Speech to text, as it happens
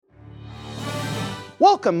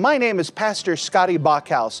Welcome, my name is Pastor Scotty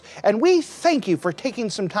Bachhaus, and we thank you for taking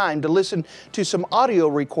some time to listen to some audio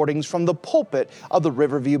recordings from the pulpit of the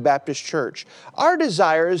Riverview Baptist Church. Our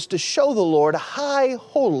desire is to show the Lord high,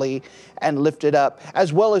 holy, and lifted up,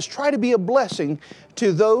 as well as try to be a blessing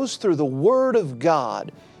to those through the Word of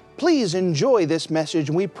God. Please enjoy this message,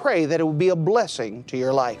 and we pray that it will be a blessing to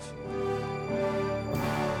your life.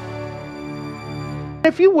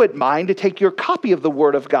 If you wouldn't mind to take your copy of the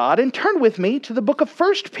Word of God and turn with me to the book of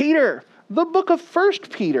 1 Peter. The book of 1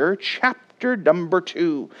 Peter, chapter number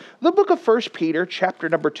 2. The book of 1 Peter, chapter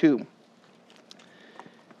number 2.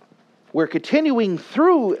 We're continuing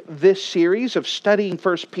through this series of studying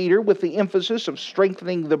 1 Peter with the emphasis of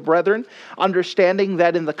strengthening the brethren, understanding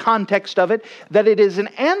that in the context of it, that it is an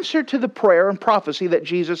answer to the prayer and prophecy that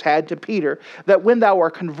Jesus had to Peter, that when thou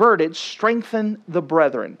art converted, strengthen the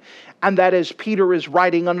brethren. And that as Peter is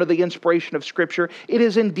writing under the inspiration of Scripture, it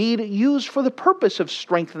is indeed used for the purpose of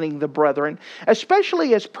strengthening the brethren,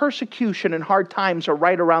 especially as persecution and hard times are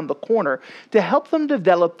right around the corner, to help them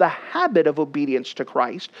develop the habit of obedience to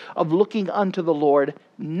Christ, of looking unto the Lord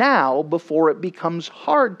now before it becomes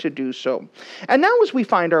hard to do so. And now as we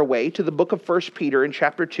find our way to the book of 1 Peter in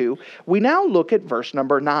chapter 2, we now look at verse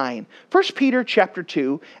number 9. 1 Peter chapter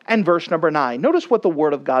 2 and verse number 9. Notice what the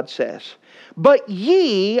Word of God says. But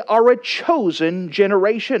ye are a chosen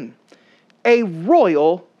generation, a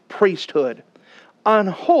royal priesthood, an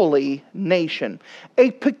holy nation,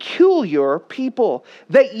 a peculiar people,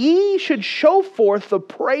 that ye should show forth the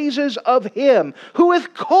praises of Him who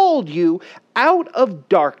hath called you out of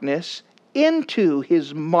darkness into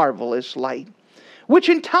His marvelous light, which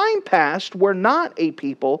in time past were not a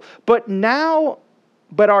people, but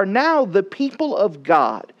are now the people of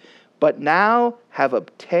God, but now have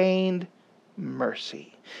obtained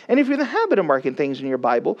mercy. And if you're in the habit of marking things in your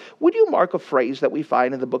Bible, would you mark a phrase that we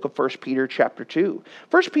find in the book of 1 Peter chapter 2?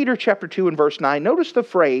 1 Peter chapter 2 and verse 9, notice the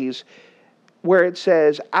phrase where it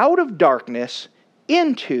says, out of darkness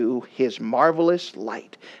into His marvelous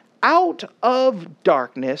light. Out of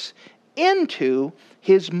darkness into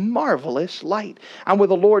His marvelous light. And with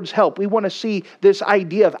the Lord's help, we want to see this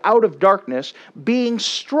idea of out of darkness being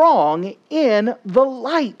strong in the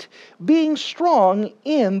light. Being strong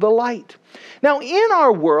in the light. Now, in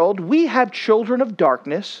our world, we have children of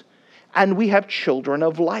darkness and we have children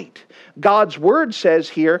of light. God's Word says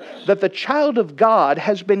here that the child of God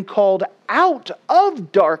has been called out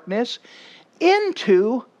of darkness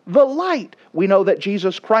into the light. We know that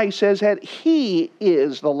Jesus Christ says that He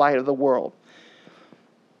is the light of the world.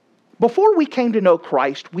 Before we came to know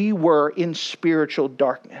Christ, we were in spiritual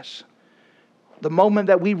darkness. The moment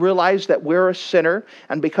that we realize that we're a sinner,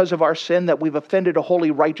 and because of our sin that we've offended a holy,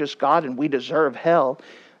 righteous God and we deserve hell,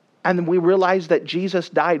 and then we realize that Jesus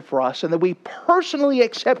died for us and that we personally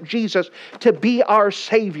accept Jesus to be our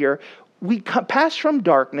Savior, we pass from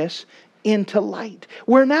darkness into light.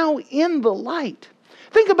 We're now in the light.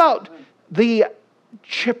 Think about the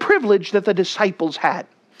privilege that the disciples had.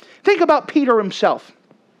 Think about Peter himself.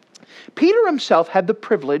 Peter himself had the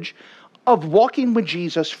privilege of walking with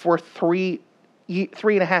Jesus for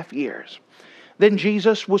 3.5 years. Then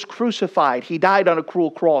Jesus was crucified. He died on a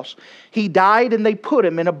cruel cross. He died and they put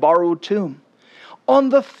Him in a borrowed tomb. On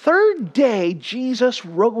the third day, Jesus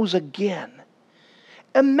rose again.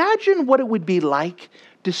 Imagine what it would be like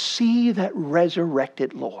to see that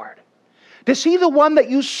resurrected Lord. To see the one that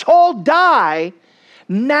you saw die,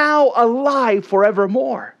 now alive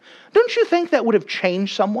forevermore. Don't you think that would have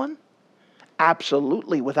changed someone?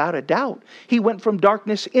 Absolutely, without a doubt. He went from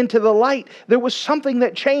darkness into the light. There was something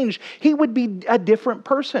that changed. He would be a different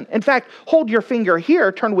person. In fact, hold your finger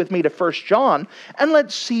here, turn with me to 1 John, and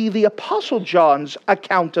let's see the Apostle John's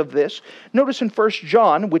account of this. Notice in 1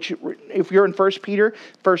 John, which if you're in 1 Peter,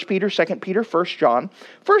 2 Peter, 1 John.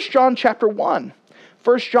 1 John chapter 1.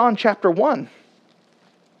 1 John chapter 1.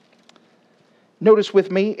 Notice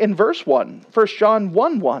with me in verse 1. 1 John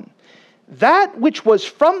 1:1. That which was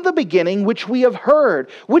from the beginning, which we have heard,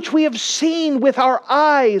 which we have seen with our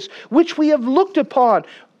eyes, which we have looked upon,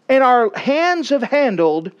 and our hands have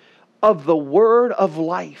handled of the word of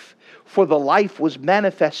life. For the life was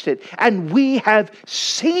manifested, and we have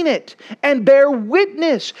seen it, and bear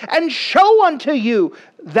witness, and show unto you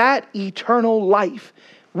that eternal life,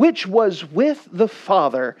 which was with the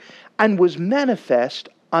Father, and was manifest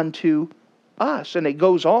unto us. And it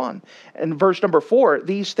goes on. In verse number 4,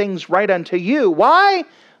 these things write unto you. Why?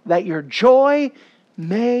 That your joy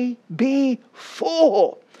may be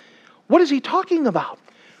full. What is he talking about?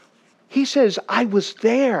 He says, I was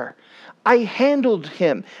there. I handled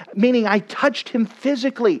Him, meaning I touched Him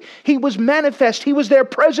physically. He was manifest. He was there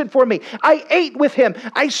present for me. I ate with Him.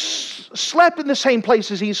 I slept in the same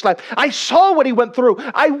place as he slept. I saw what he went through.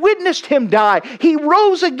 I witnessed him die. He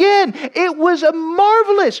rose again. It was a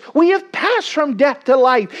marvelous. We have passed from death to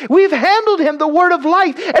life. We've handled him the word of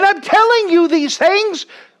life. And I'm telling you these things.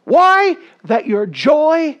 Why? That your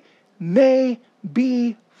joy may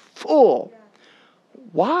be full.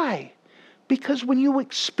 Why? Because when you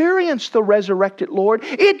experience the resurrected Lord,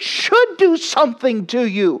 it should do something to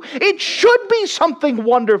you. It should be something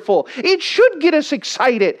wonderful. It should get us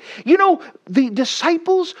excited. You know, the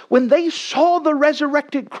disciples, when they saw the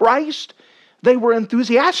resurrected Christ, they were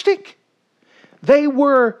enthusiastic. They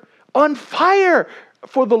were on fire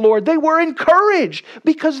for the Lord. They were encouraged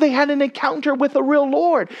because they had an encounter with the real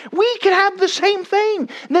Lord. We can have the same thing.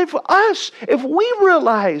 And for us, if we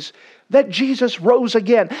realize that Jesus rose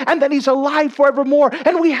again and that he's alive forevermore,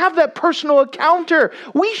 and we have that personal encounter,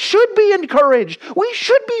 we should be encouraged. We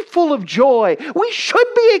should be full of joy. We should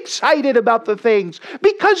be excited about the things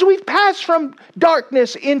because we've passed from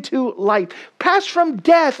darkness into light, passed from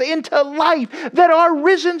death into life, that our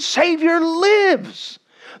risen Savior lives.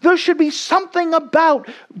 There should be something about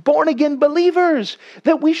born-again believers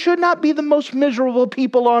that we should not be the most miserable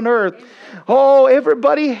people on earth. Oh,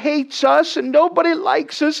 everybody hates us and nobody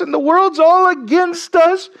likes us and the world's all against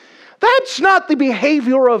us. That's not the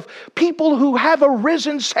behavior of people who have a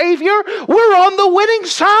risen Savior. We're on the winning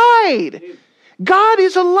side. God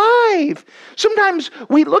is alive. Sometimes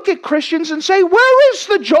we look at Christians and say, where is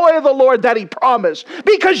the joy of the Lord that he promised?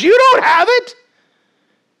 Because you don't have it.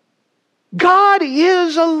 God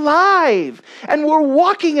is alive, and we're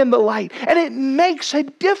walking in the light, and it makes a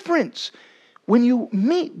difference when you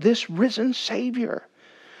meet this risen Savior.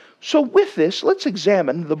 So with this, let's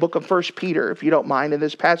examine the book of 1 Peter, if you don't mind, in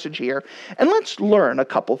this passage here, and let's learn a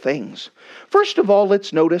couple things. First of all,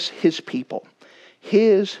 let's notice his people.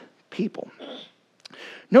 His people.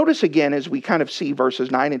 Notice again as we kind of see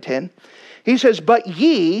verses 9 and 10. He says, but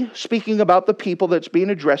ye, speaking about the people that's being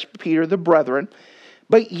addressed, Peter, the brethren,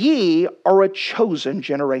 but ye are a chosen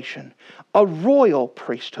generation, a royal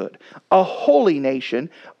priesthood, a holy nation,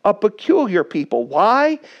 a peculiar people.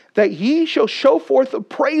 Why? That ye shall show forth the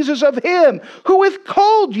praises of him who hath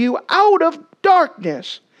called you out of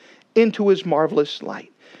darkness into his marvelous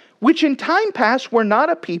light, which in time past were not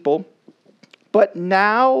a people, but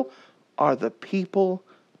now are the people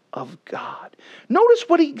of God. Notice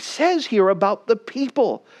what he says here about the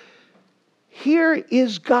people. Here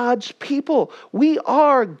is God's people. We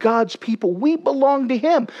are God's people. We belong to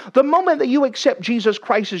him. The moment that you accept Jesus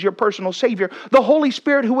Christ as your personal Savior, the Holy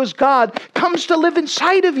Spirit, who is God, comes to live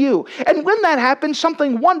inside of you. And when that happens,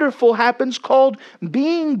 something wonderful happens called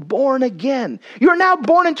being born again. You're now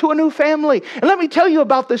born into a new family. And let me tell you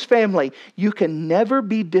about this family. You can never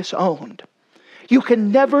be disowned. You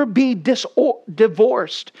can never be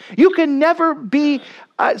divorced. You can never be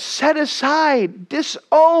set aside,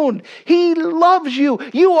 disowned. He loves you.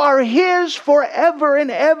 You are his forever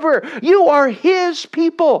and ever. You are his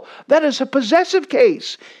people. That is a possessive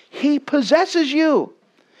case. He possesses you.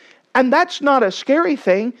 And that's not a scary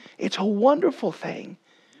thing. It's a wonderful thing.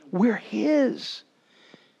 We're his.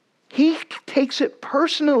 He takes it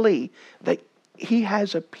personally that he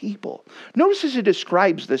has a people. Notice as it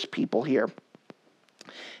describes this people here.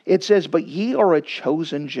 It says, but ye are a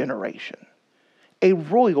chosen generation, a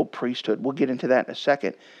royal priesthood. We'll get into that in a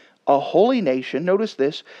second. A holy nation. Notice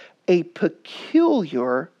this, a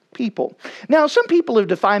peculiar people. Now, some people have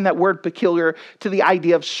defined that word peculiar to the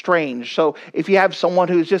idea of strange. So if you have someone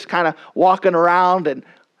who's just kind of walking around and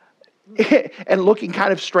looking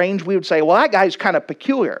kind of strange, we would say, well, that guy's kind of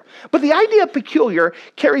peculiar. But the idea of peculiar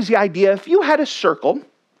carries the idea, if you had a circle,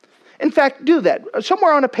 in fact, do that.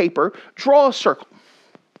 Somewhere on a paper, draw a circle.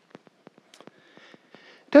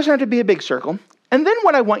 Doesn't have to be a big circle. And then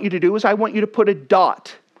what I want you to do is I want you to put a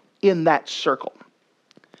dot in that circle.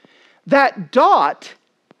 That dot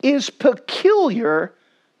is peculiar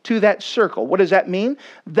to that circle. What does that mean?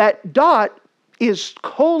 That dot is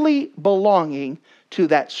wholly belonging to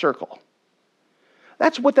that circle.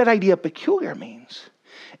 That's what that idea of peculiar means,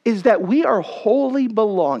 is that we are wholly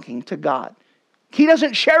belonging to God. He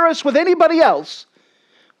doesn't share us with anybody else.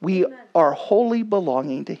 We are wholly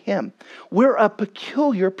belonging to him. We're a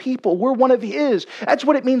peculiar people. We're one of his. That's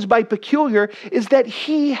what it means by peculiar, is that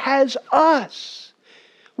he has us.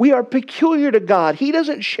 We are peculiar to God. He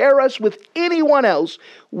doesn't share us with anyone else.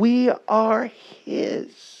 We are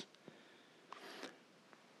his.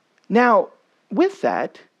 Now, with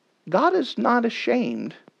that, God is not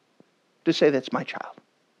ashamed to say, that's my child.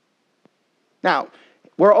 Now,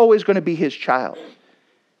 we're always going to be his child.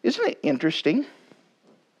 Isn't it interesting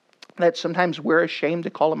that sometimes we're ashamed to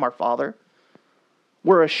call him our Father?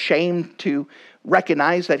 We're ashamed to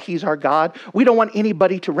recognize that He's our God. We don't want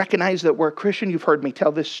anybody to recognize that we're a Christian. You've heard me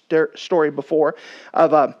tell this story before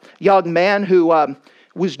of a young man who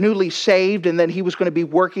was newly saved, and then he was going to be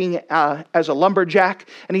working as a lumberjack,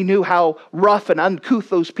 and he knew how rough and uncouth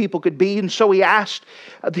those people could be, and so he asked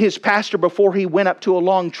his pastor before he went up to a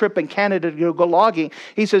long trip in Canada to go logging.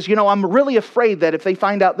 He says, I'm really afraid that if they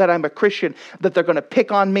find out that I'm a Christian, that they're going to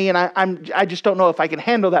pick on me, and I just don't know if I can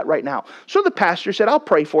handle that right now. So the pastor said, I'll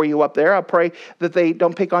pray for you up there. I'll pray that they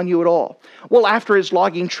don't pick on you at all. Well, after his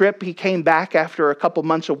logging trip, he came back after a couple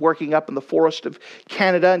months of working up in the forest of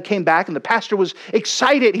Canada, and came back, and the pastor was excited.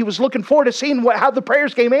 He was looking forward to seeing how the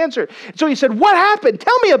prayers came answered. So he said, what happened?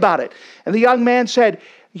 Tell me about it. And the young man said,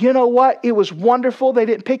 you know what? It was wonderful. They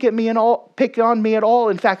didn't pick on me at all.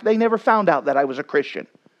 In fact, they never found out that I was a Christian.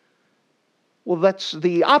 Well, that's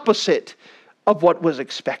the opposite of what was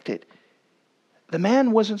expected. The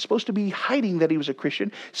man wasn't supposed to be hiding that he was a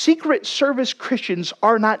Christian. Secret Service Christians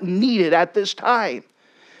are not needed at this time.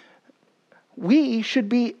 We should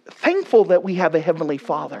be thankful that we have a Heavenly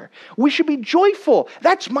Father. We should be joyful.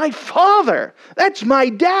 That's my Father. That's my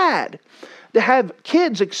dad. To have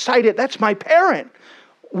kids excited, that's my parent.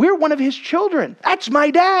 We're one of His children. That's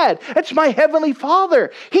my dad. That's my Heavenly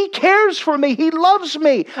Father. He cares for me. He loves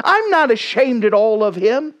me. I'm not ashamed at all of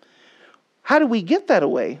Him. How do we get that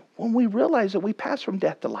away? When we realize that we pass from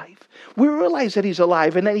death to life. We realize that He's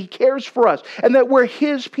alive and that He cares for us and that we're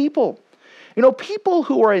His people. People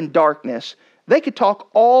who are in darkness, they could talk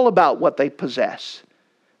all about what they possess.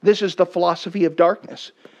 This is the philosophy of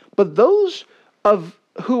darkness. But those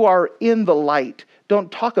who are in the light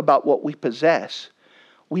don't talk about what we possess.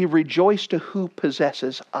 We rejoice to who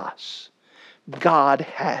possesses us. God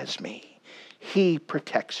has me. He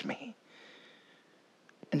protects me.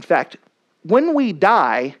 In fact, when we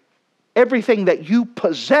die, everything that you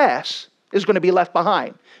possess is going to be left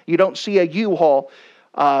behind. You don't see a U-Haul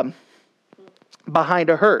behind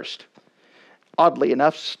a hearse. Oddly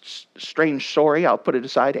enough, strange story, I'll put it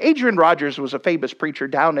aside. Adrian Rogers was a famous preacher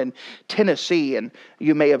down in Tennessee, and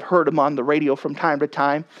you may have heard him on the radio from time to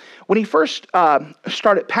time. When he first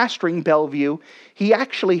started pastoring Bellevue, he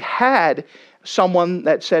actually had someone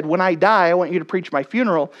that said, when I die, I want you to preach my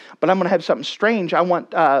funeral, but I'm going to have something strange. I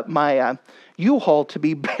want my U-Haul to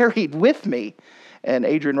be buried with me. And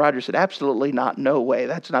Adrian Rogers said, absolutely not, no way.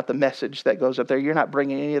 That's not the message that goes up there. You're not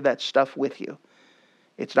bringing any of that stuff with you.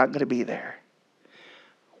 It's not going to be there.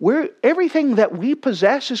 Everything that we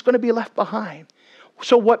possess is going to be left behind.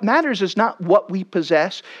 So what matters is not what we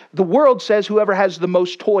possess. The world says whoever has the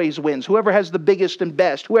most toys wins. Whoever has the biggest and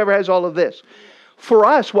best. Whoever has all of this. For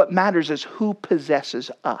us, what matters is who possesses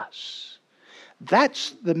us.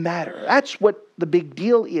 That's the matter. That's what the big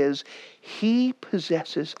deal is. He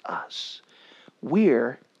possesses us.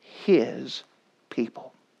 We're His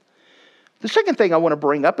people. The second thing I want to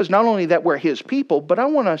bring up is not only that we're His people, but I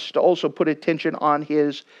want us to also put attention on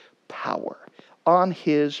His power. On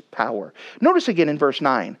His power. Notice again in verse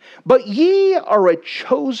 9. But ye are a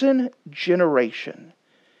chosen generation,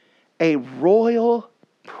 a royal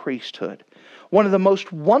priesthood. One of the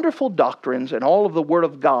most wonderful doctrines in all of the Word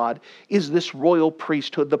of God is this royal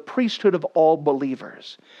priesthood, the priesthood of all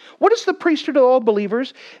believers. What is the priesthood of all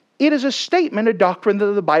believers? It is a statement, a doctrine that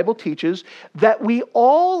the Bible teaches that we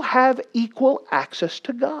all have equal access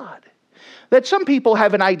to God. That some people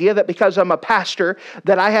have an idea that because I'm a pastor,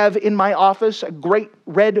 that I have in my office a great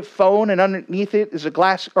red phone and underneath it is a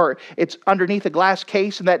glass, or it's underneath a glass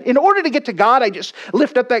case, and that in order to get to God, I just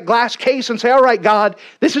lift up that glass case and say, all right, God,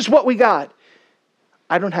 this is what we got.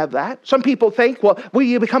 I don't have that. Some people think, well, when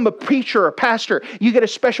you become a preacher or pastor, you get a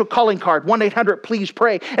special calling card,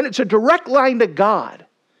 1-800-PLEASE-PRAY, and it's a direct line to God.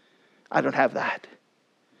 I don't have that.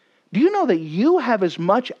 Do you know that you have as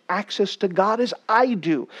much access to God as I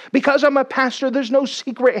do? Because I'm a pastor, there's no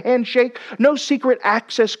secret handshake, no secret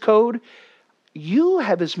access code. You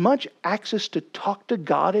have as much access to talk to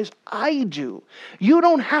God as I do. You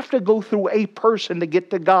don't have to go through a person to get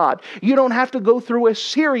to God. You don't have to go through a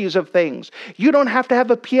series of things. You don't have to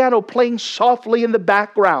have a piano playing softly in the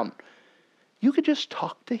background. You could just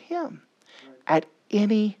talk to Him at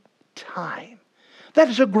any time. That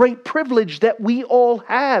is a great privilege that we all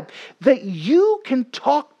have, that you can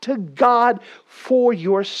talk to God for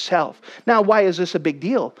yourself. Now, why is this a big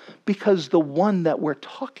deal? Because the one that we're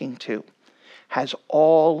talking to has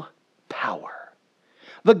all power.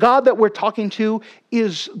 The God that we're talking to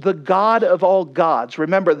is the God of all gods.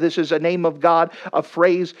 Remember, this is a name of God, a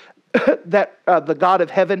phrase that the God of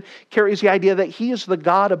heaven carries the idea that He is the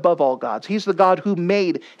God above all gods. He's the God who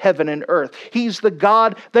made heaven and earth. He's the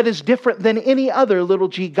God that is different than any other little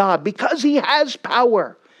g God because He has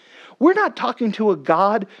power. We're not talking to a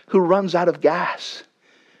God who runs out of gas,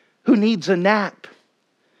 who needs a nap,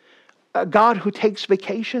 a God who takes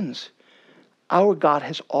vacations. Our God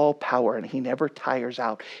has all power and He never tires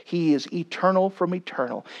out. He is eternal from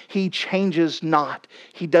eternal. He changes not.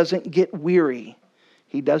 He doesn't get weary.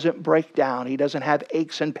 He doesn't break down. He doesn't have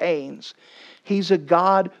aches and pains. He's a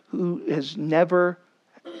God who has never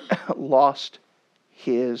lost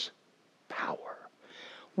His power.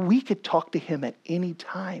 We could talk to Him at any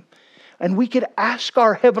time. And we could ask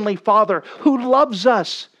our Heavenly Father, who loves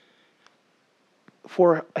us,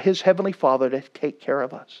 for His Heavenly Father to take care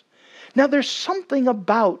of us. Now, there's something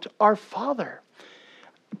about our Father.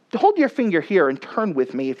 Hold your finger here and turn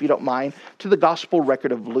with me, if you don't mind, to the Gospel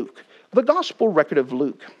record of Luke. The Gospel record of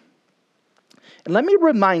Luke. And let me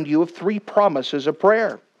remind you of 3 promises of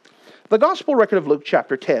prayer. The Gospel record of Luke,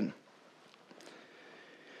 chapter 10.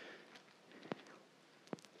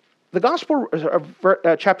 The Gospel,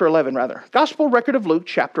 chapter 11, rather. Gospel record of Luke,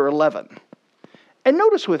 chapter 11. And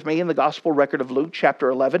notice with me in the Gospel record of Luke, chapter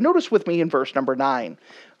 11, notice with me in verse number 9.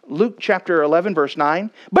 Luke chapter 11, verse 9.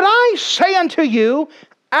 But I say unto you,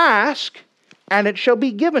 ask, and it shall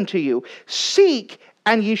be given to you. Seek,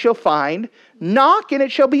 and ye shall find. Knock, and it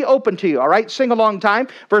shall be open to you. All right, sing a long time.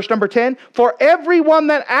 Verse number 10. For everyone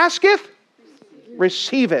that asketh,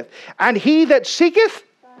 receiveth. And he that seeketh,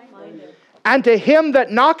 findeth. And to him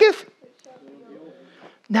that knocketh.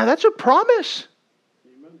 Now that's a promise.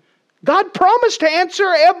 God promised to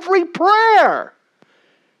answer every prayer.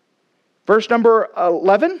 Verse number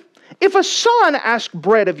 11. If a son ask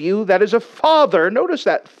bread of you, that is a father, notice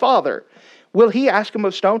that, father, will he ask him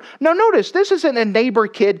of stone? Now notice, this isn't a neighbor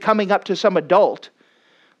kid coming up to some adult.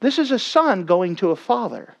 This is a son going to a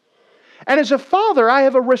father. And as a father, I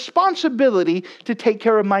have a responsibility to take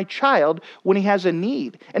care of my child when he has a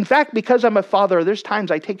need. In fact, because I'm a father, there's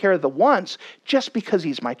times I take care of the wants just because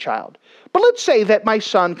he's my child. But let's say that my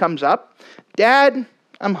son comes up. Dad,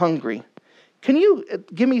 I'm hungry. Can you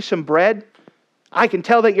give me some bread? I can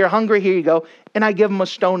tell that you're hungry. Here you go. And I give him a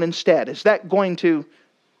stone instead. Is that going to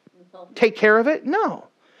take care of it? No.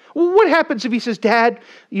 Well, what happens if he says, Dad,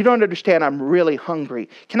 you don't understand. I'm really hungry.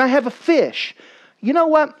 Can I have a fish? You know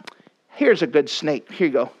what? Here's a good snake. Here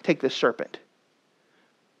you go. Take this serpent.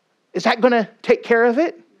 Is that going to take care of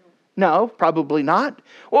it? No, probably not.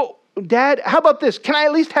 Well, Dad, how about this? Can I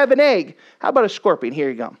at least have an egg? How about a scorpion? Here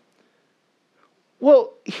you go.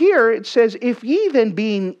 Well, here it says, if ye then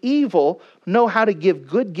being evil know how to give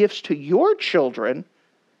good gifts to your children,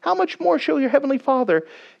 how much more shall your heavenly Father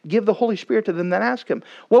give the Holy Spirit to them that ask Him?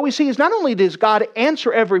 What we see is not only does God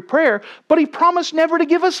answer every prayer, but He promised never to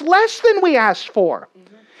give us less than we asked for.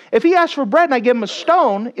 Mm-hmm. If He asked for bread and I give Him a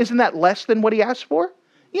stone, isn't that less than what He asked for?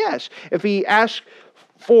 Yes. If He asked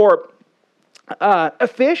for a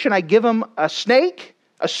fish and I give Him a snake,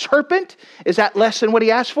 a serpent, is that less than what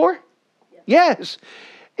He asked for? Yes.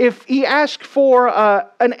 If He asked for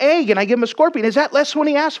an egg and I give Him a scorpion, is that less than what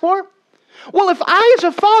He asked for? Well, if I as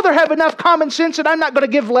a father have enough common sense and I'm not going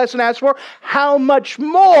to give less than asked for, how much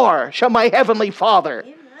more shall my heavenly Father?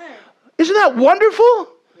 Amen. Isn't that wonderful?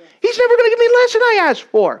 Yeah. He's never going to give me less than I asked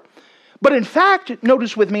for. But in fact,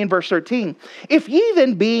 notice with me in verse 13, if ye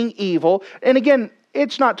then being evil, and again,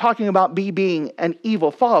 it's not talking about me being an evil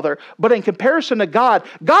father, but in comparison to God,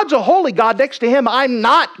 God's a holy God. Next to Him, I'm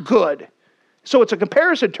not good. So it's a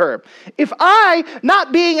comparison term. If I,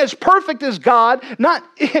 not being as perfect as God, not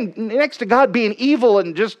next to God being evil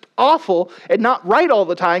and just awful and not right all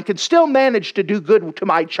the time, can still manage to do good to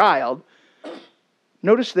my child,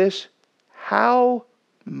 notice this, how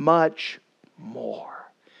much more?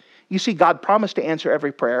 You see, God promised to answer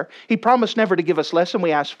every prayer. He promised never to give us less than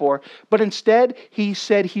we asked for, but instead He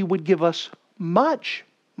said He would give us much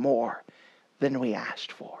more than we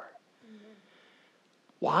asked for.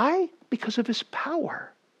 Why? Because of His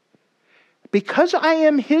power. Because I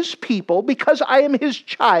am His people, because I am His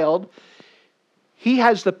child, He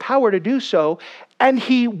has the power to do so, and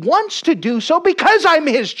He wants to do so because I'm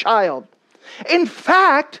His child. In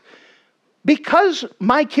fact, because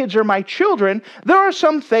my kids are my children, there are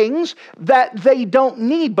some things that they don't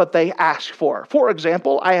need but they ask for. For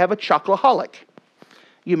example, I have a chocoholic.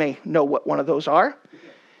 You may know what one of those are.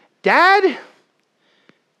 Dad,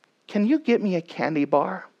 can you get me a candy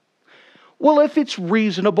bar? Well, if it's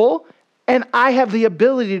reasonable and I have the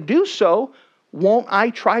ability to do so, won't I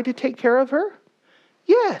try to take care of her?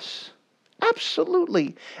 Yes,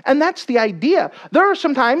 absolutely. And that's the idea. There are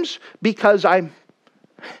sometimes, because I'm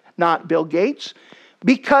not Bill Gates,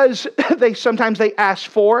 because sometimes they ask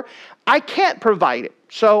for, I can't provide it.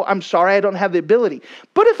 So I'm sorry, I don't have the ability.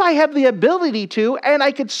 But if I have the ability to, and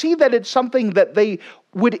I could see that it's something that they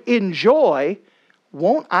would enjoy,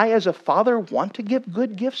 won't I as a father want to give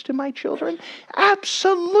good gifts to my children?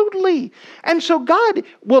 Absolutely. And so God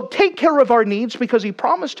will take care of our needs because He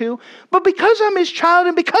promised to, but because I'm His child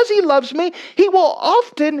and because He loves me, He will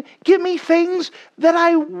often give me things that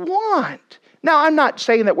I want. Now, I'm not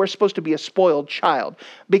saying that we're supposed to be a spoiled child,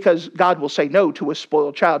 because God will say no to a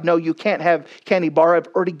spoiled child. No, you can't have candy bar. I've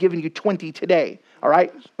already given you 20 today. All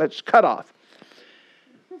right? That's cut off.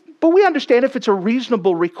 But we understand if it's a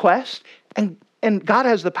reasonable request, and God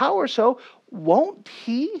has the power, so won't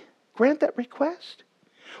He grant that request?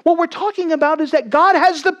 What we're talking about is that God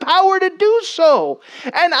has the power to do so.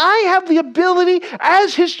 And I have the ability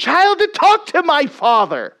as His child to talk to my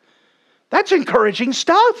Father. That's encouraging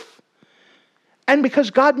stuff. And because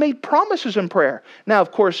God made promises in prayer. Now,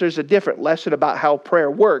 of course, there's a different lesson about how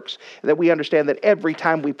prayer works, that we understand that every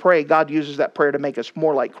time we pray, God uses that prayer to make us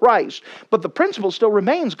more like Christ. But the principle still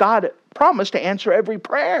remains, God promised to answer every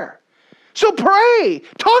prayer. So pray.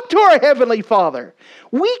 Talk to our Heavenly Father.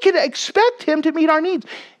 We can expect Him to meet our needs.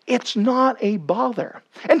 It's not a bother.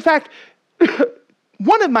 In fact,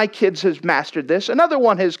 one of my kids has mastered this. Another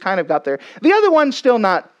one has kind of got there. The other one's still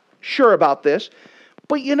not sure about this.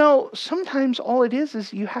 But sometimes all it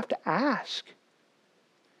is you have to ask.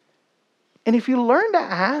 And if you learn to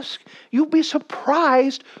ask, you'll be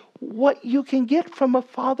surprised what you can get from a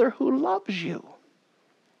Father who loves you.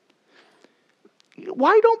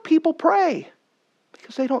 Why don't people pray?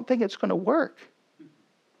 Because they don't think it's going to work.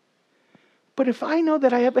 But if I know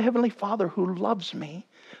that I have a Heavenly Father who loves me,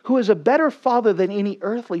 who is a better Father than any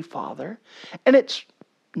earthly father, and it's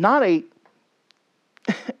not a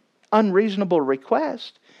unreasonable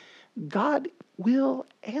request, God will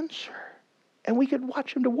answer. And we could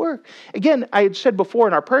watch Him to work. Again, I had said before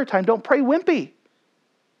in our prayer time, don't pray wimpy.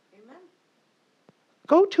 Amen.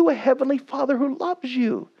 Go to a Heavenly Father who loves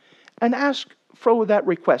you and ask for that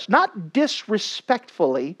request. Not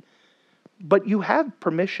disrespectfully, but you have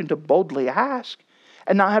permission to boldly ask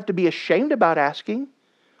and not have to be ashamed about asking.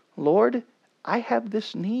 Lord, I have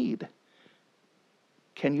this need.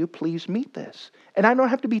 Can you please meet this? And I don't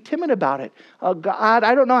have to be timid about it. God,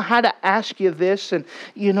 I don't know how to ask you this. And,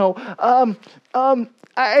 I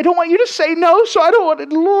don't want you to say no, so I don't want it.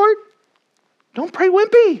 Lord, don't pray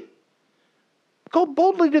wimpy. Go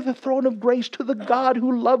boldly to the throne of grace, to the God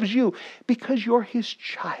who loves you, because you're His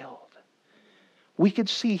child. We could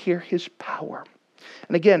see here His power.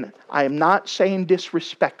 And again, I am not saying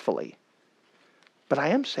disrespectfully, but I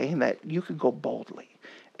am saying that you could go boldly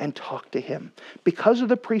and talk to Him. Because of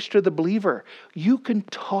the priesthood of the believer, you can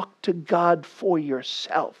talk to God for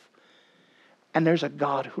yourself. And there's a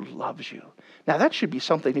God who loves you. Now that should be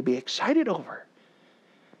something to be excited over.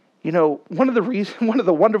 One of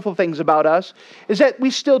the wonderful things about us is that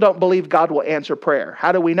we still don't believe God will answer prayer.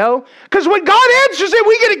 How do we know? Because when God answers it,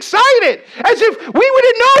 we get excited. As if we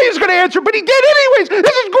didn't know He was going to answer, but He did anyways.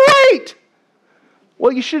 This is great.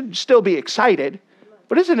 Well, you should still be excited.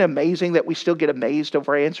 But isn't it amazing that we still get amazed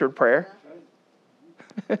over answered prayer?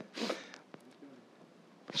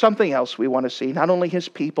 Something else we want to see. Not only His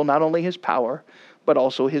people, not only His power, but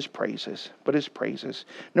also His praises.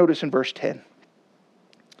 Notice in verse 10.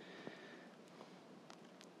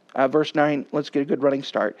 Verse 9, let's get a good running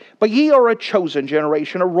start. But ye are a chosen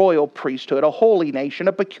generation, a royal priesthood, a holy nation,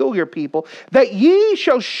 a peculiar people, that ye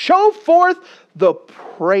shall show forth the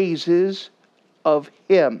praises of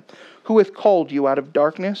Him who hath called you out of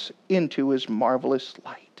darkness into His marvelous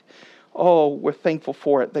light. Oh, we're thankful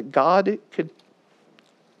for it, that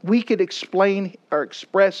we could explain or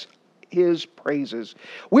express His praises.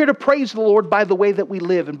 We're to praise the Lord by the way that we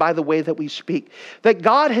live and by the way that we speak. That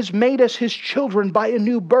God has made us His children by a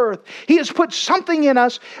new birth. He has put something in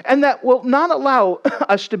us, and that will not allow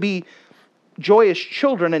us to be joyous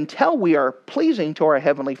children until we are pleasing to our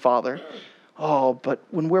Heavenly Father. Oh, but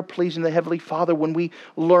when we're pleasing the Heavenly Father, when we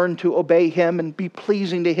learn to obey Him and be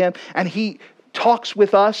pleasing to Him, and He talks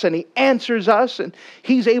with us and He answers us and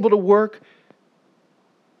He's able to work,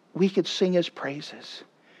 we could sing His praises.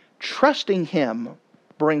 Trusting Him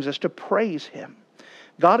brings us to praise Him.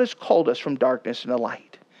 God has called us from darkness into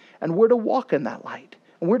light, and we're to walk in that light.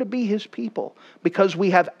 And we're to be His people. Because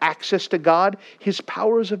we have access to God, His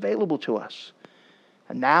power is available to us.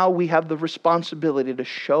 And now we have the responsibility to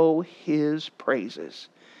show His praises.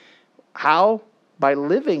 How? By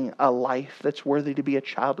living a life that's worthy to be a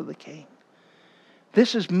child of the King.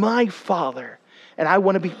 This is my Father, and I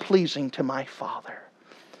want to be pleasing to my Father.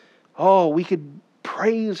 Oh, we could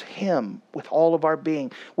praise Him with all of our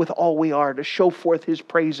being, with all we are, to show forth His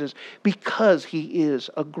praises because He is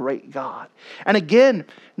a great God. And again,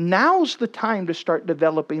 now's the time to start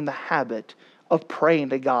developing the habit of praying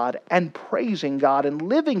to God and praising God and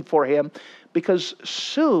living for Him, because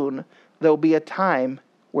soon there'll be a time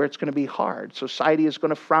where it's going to be hard. Society is going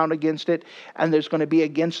to frown against it, and there's going to be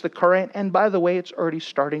against the current. And by the way, it's already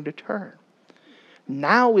starting to turn.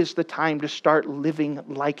 Now is the time to start living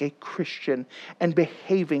like a Christian and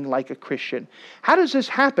behaving like a Christian. How does this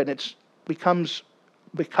happen? It becomes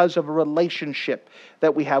because of a relationship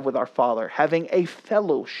that we have with our Father, having a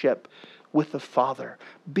fellowship with the Father,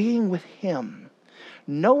 being with Him,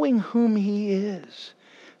 knowing whom He is,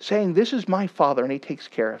 saying, this is my Father and He takes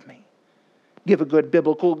care of me. Give a good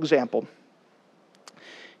biblical example.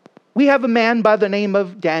 We have a man by the name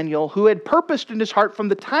of Daniel who had purposed in his heart from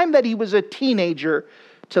the time that he was a teenager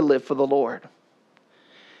to live for the Lord.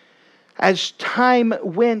 As time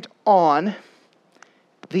went on,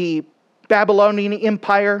 the Babylonian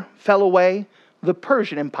Empire fell away. The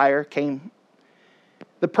Persian Empire came.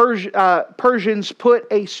 The Persians put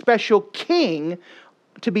a special king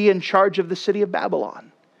to be in charge of the city of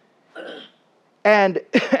Babylon. And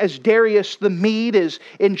as Darius the Mede is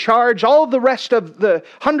in charge, all the rest of the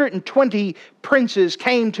 120 princes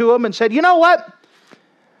came to him and said, you know what?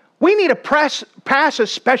 We need to pass a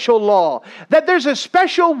special law, that there's a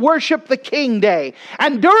special worship the king day.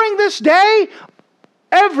 And during this day,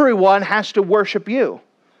 everyone has to worship you.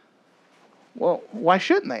 Well, why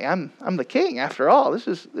shouldn't they? I'm the king after all. This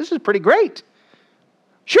is pretty great.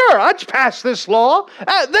 Sure, let's pass this law.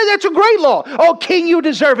 That's a great law. Oh, king, you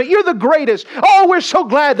deserve it. You're the greatest. Oh, we're so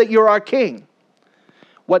glad that you're our king.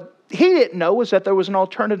 What he didn't know was that there was an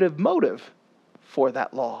alternative motive for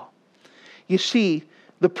that law. You see,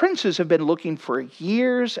 the princes have been looking for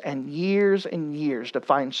years and years and years to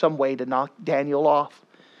find some way to knock Daniel off.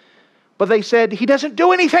 But they said, he doesn't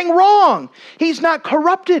do anything wrong. He's not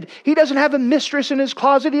corrupted. He doesn't have a mistress in his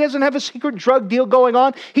closet. He doesn't have a secret drug deal going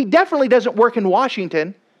on. He definitely doesn't work in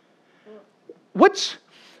Washington.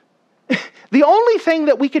 The only thing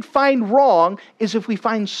that we could find wrong is if we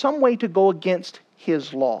find some way to go against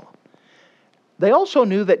his law. They also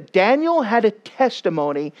knew that Daniel had a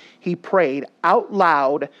testimony he prayed out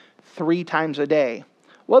loud 3 times a day.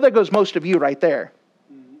 Well, there goes most of you right there.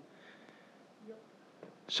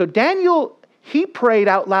 So Daniel, he prayed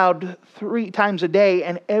out loud 3 times a day,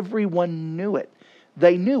 and everyone knew it.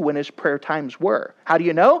 They knew when his prayer times were. How do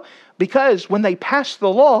you know? Because when they passed the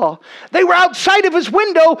law, they were outside of his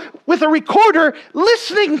window with a recorder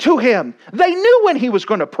listening to him. They knew when he was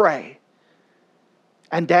going to pray.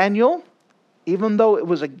 And Daniel, even though it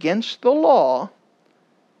was against the law,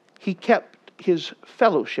 he kept his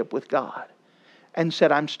fellowship with God and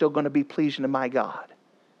said, I'm still going to be pleasing to my God.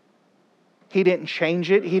 He didn't change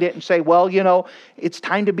it. He didn't say, well, you know, it's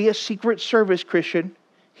time to be a secret service Christian.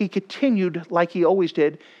 He continued like he always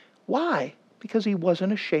did. Why? Because he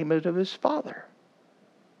wasn't ashamed of his Father.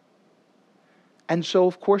 And so,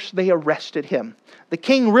 of course, they arrested him. The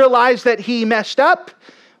king realized that he messed up,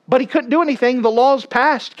 but he couldn't do anything. The law's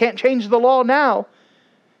passed. Can't change the law now.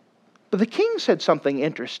 But the king said something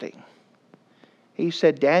interesting. He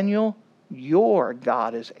said, Daniel, your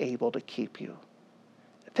God is able to keep you.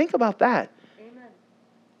 Think about that. Amen.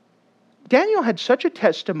 Daniel had such a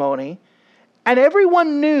testimony, and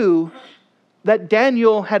everyone knew that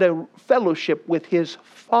Daniel had a fellowship with his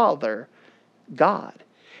Father, God,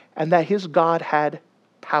 and that his God had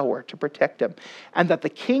power to protect him, and that the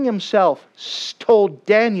king himself told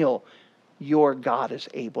Daniel, your God is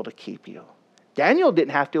able to keep you. Daniel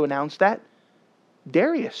didn't have to announce that.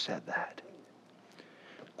 Darius said that.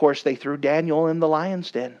 Of course, they threw Daniel in the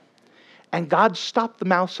lion's den. And God stopped the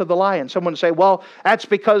mouths of the lion. Someone would say, well, that's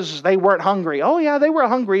because they weren't hungry. Oh yeah, they were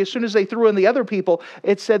hungry. As soon as they threw in the other people,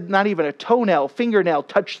 it said not even a toenail, fingernail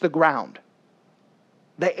touched the ground.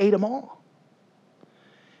 They ate them all.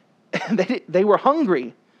 They were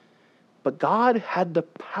hungry. But God had the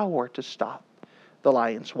power to stop the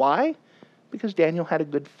lions. Why? Because Daniel had a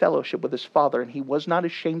good fellowship with his father, and he was not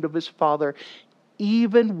ashamed of his father,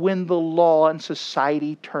 even when the law and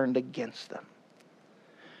society turned against them.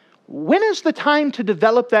 When is the time to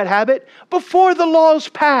develop that habit? Before the law's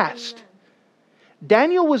passed. Amen.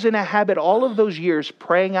 Daniel was in a habit all of those years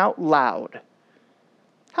praying out loud.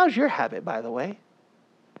 How's your habit, by the way?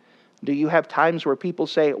 Do you have times where people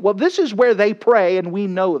say, well, this is where they pray and we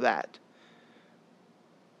know that?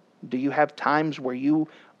 Do you have times where you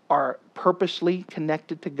are purposely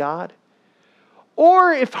connected to God?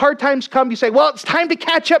 Or if hard times come, you say, well, it's time to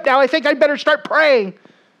catch up now. I think I better start praying.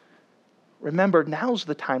 Remember, now's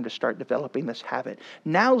the time to start developing this habit.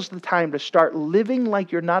 Now's the time to start living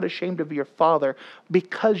like you're not ashamed of your Father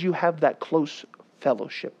because you have that close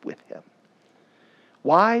fellowship with Him.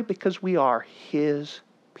 Why? Because we are His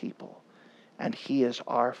people and He is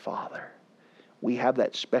our Father. we have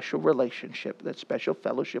that special relationship, that special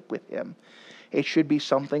fellowship with Him. It should be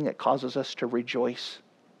something that causes us to rejoice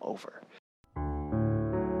over.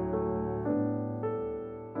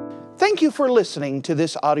 Thank you for listening to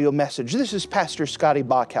this audio message. This is Pastor Scotty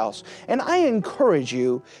Bachhaus, and I encourage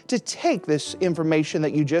you to take this information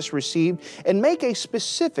that you just received and make a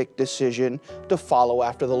specific decision to follow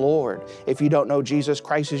after the Lord. If you don't know Jesus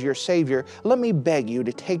Christ as your Savior, let me beg you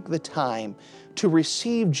to take the time to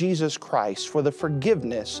receive Jesus Christ for the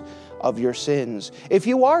forgiveness of your sins. If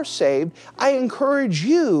you are saved, I encourage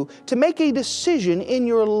you to make a decision in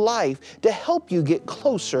your life to help you get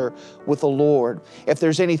closer with the Lord. If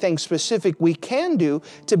there's anything specific we can do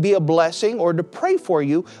to be a blessing or to pray for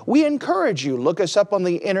you, we encourage you. Look us up on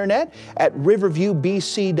the internet at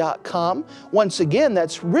riverviewbc.com. Once again,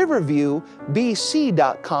 that's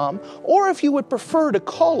riverviewbc.com. Or if you would prefer to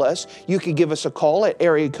call us, you can give us a call at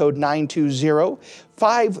area code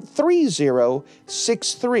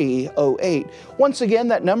 920-530-6308. Once again,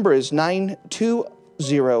 that number is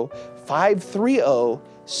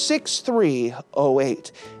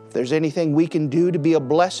 920-530-6308. If there's anything we can do to be a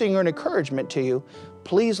blessing or an encouragement to you,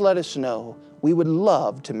 please let us know. We would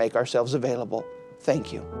love to make ourselves available.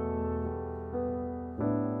 Thank you.